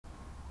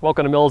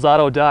Welcome to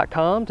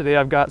millsauto.com. Today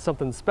I've got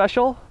something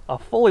special, a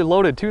fully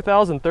loaded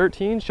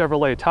 2013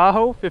 Chevrolet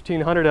Tahoe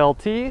 1500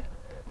 LT,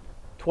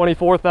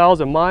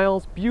 24,000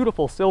 miles,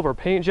 beautiful silver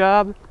paint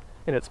job,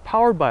 and it's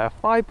powered by a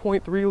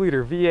 5.3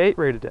 liter V8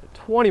 rated at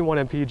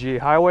 21 mpg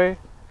highway,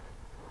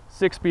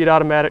 6-speed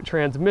automatic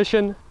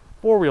transmission,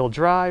 4-wheel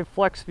drive,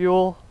 flex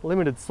fuel,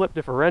 limited slip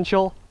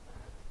differential.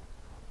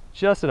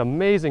 Just an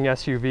amazing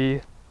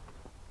SUV,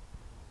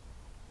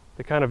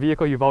 the kind of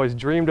vehicle you've always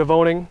dreamed of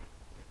owning.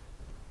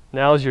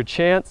 Now's your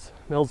chance.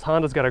 Mills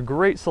Honda's got a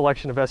great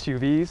selection of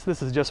SUVs.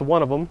 This is just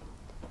one of them.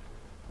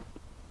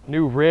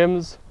 New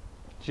rims,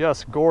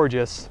 just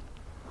gorgeous.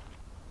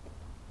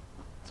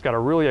 It's got a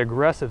really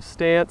aggressive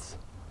stance.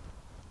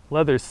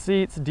 Leather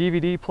seats,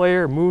 DVD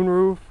player,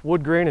 moonroof,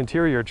 wood grain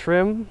interior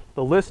trim.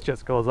 The list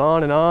just goes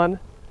on and on.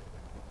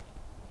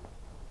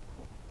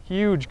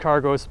 Huge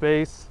cargo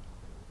space.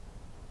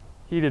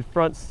 Heated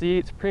front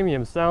seats,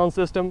 premium sound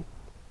system.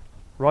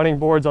 Running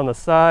boards on the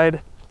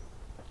side.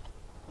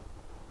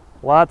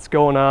 Lots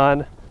going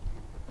on.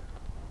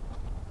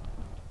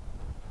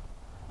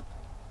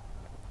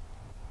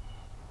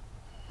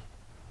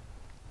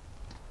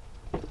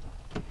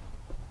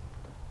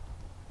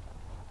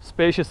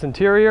 Spacious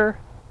interior.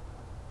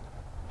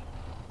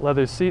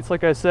 Leather seats,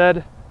 like I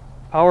said.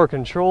 Power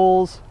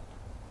controls.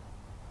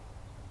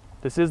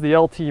 This is the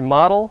LT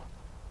model.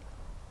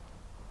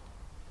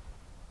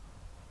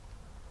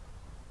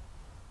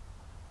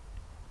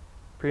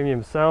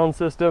 Premium sound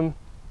system.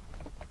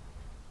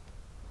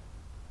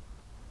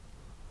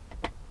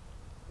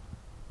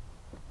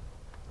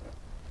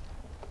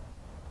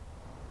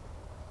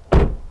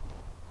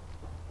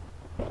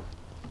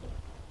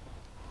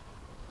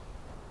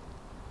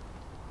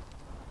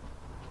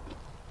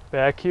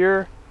 Back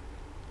here,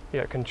 you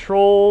got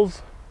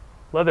controls,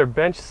 leather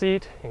bench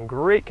seat in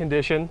great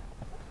condition,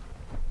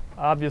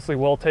 obviously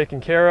well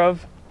taken care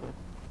of.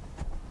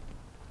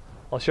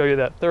 I'll show you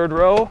that third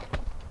row.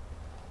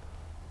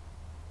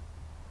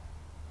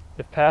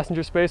 If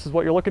passenger space is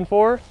what you're looking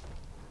for,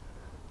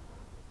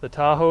 the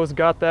Tahoe's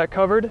got that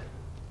covered.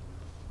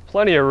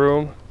 Plenty of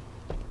room.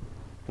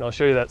 And I'll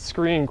show you that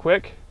screen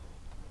quick.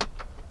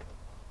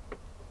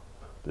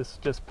 This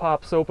just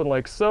pops open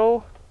like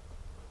so.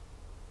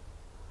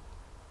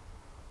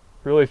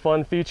 Really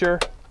fun feature.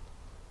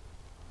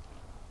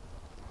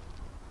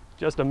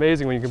 Just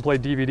amazing when you can play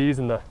DVDs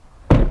in the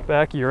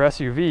back of your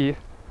SUV.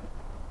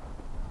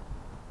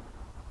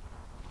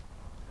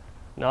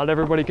 Not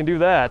everybody can do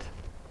that.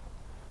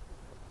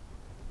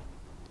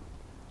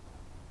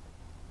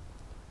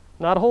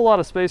 Not a whole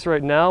lot of space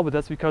right now, but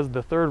that's because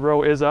the third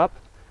row is up.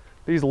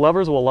 These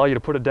levers will allow you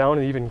to put it down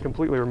and even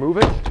completely remove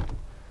it.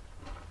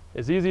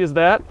 As easy as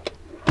that.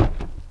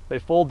 They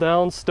fold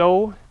down,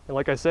 stow, and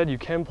like I said, you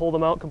can pull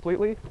them out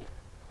completely.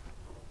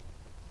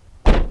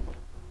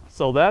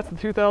 So that's the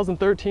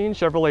 2013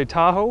 Chevrolet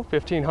Tahoe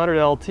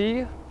 1500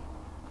 LT.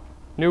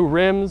 New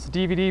rims,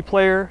 DVD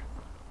player,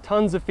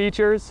 tons of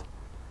features.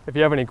 If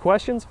you have any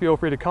questions, feel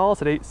free to call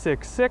us at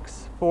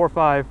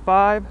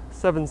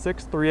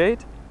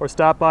 866-455-7638 or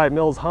stop by at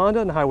Mills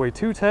Honda on Highway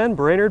 210,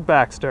 Brainerd,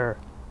 Baxter.